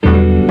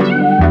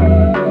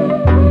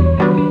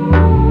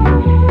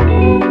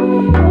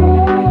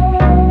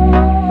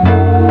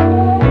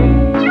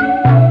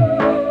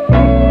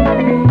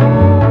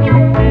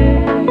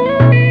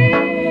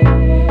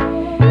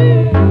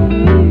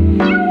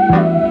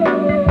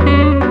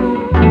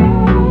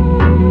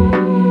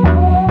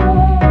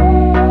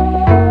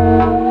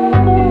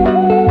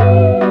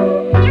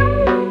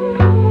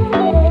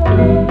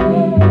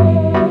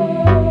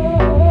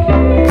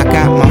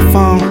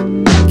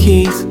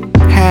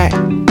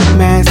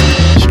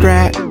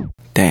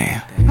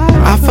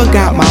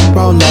forgot my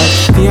roller.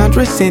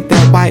 Deondre sent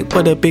that white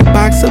with a big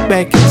box of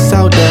baking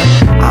soda.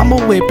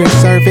 I'ma whip and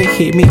serve it,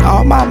 hit me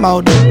on my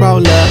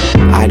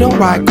Motorola. I don't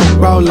ride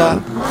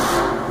Corolla.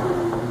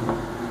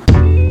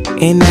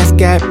 In that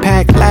scat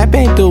pack, lab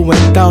ain't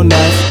doing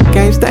donuts.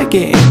 Games they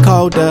getting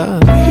colder.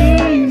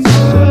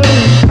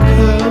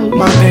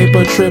 My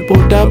paper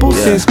triple-double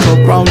since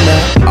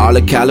Corona. All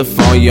of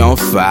California on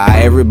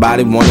fire,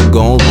 everybody wanna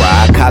go and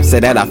ride. Cops say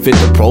that I fit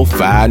the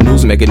profile,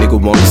 news make a nigga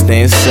wanna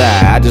stay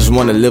inside. I just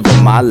wanna live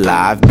on my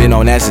life, been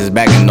on that since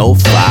back in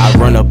 05.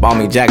 Run up on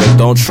me, jackets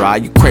don't try,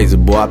 you crazy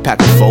boy, I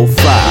pack a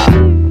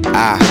 4-5.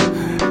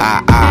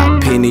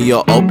 Penny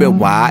or open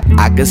wide,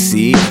 I can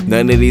see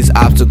none of these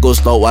obstacles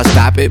slow or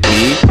stop at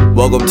me.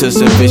 Welcome to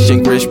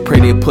sufficient grist,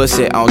 pretty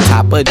pussy on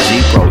top of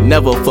G, bro.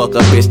 Never fuck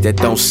a bitch that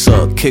don't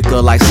suck, kick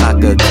her like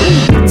soccer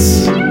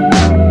cleats.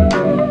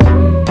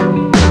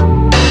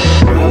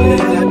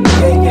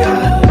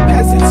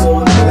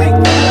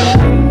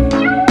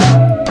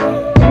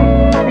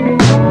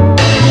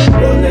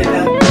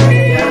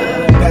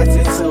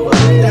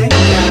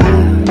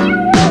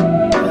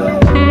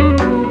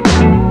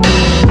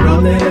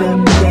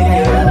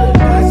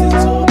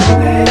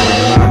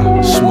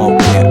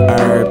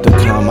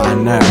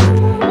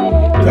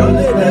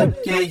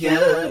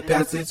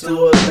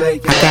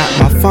 I got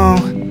my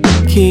phone,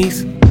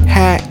 keys,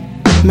 hat,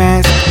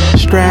 mask,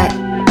 strap.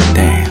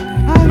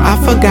 Damn, I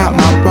forgot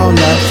my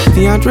roller.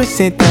 Deondre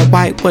sent that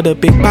white with a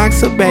big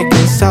box of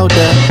baking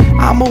soda.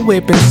 I'ma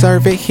whip and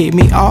serve it, hit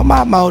me on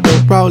my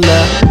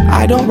Motorola.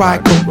 I don't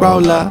ride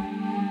Corolla.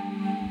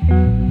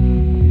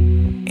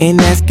 In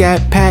that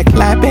scat pack,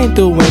 lab ain't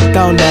doing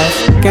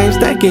donuts. Games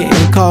they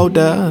getting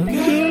colder.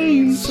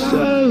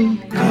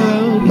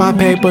 My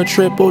paper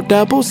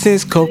triple-double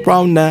since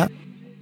Corona.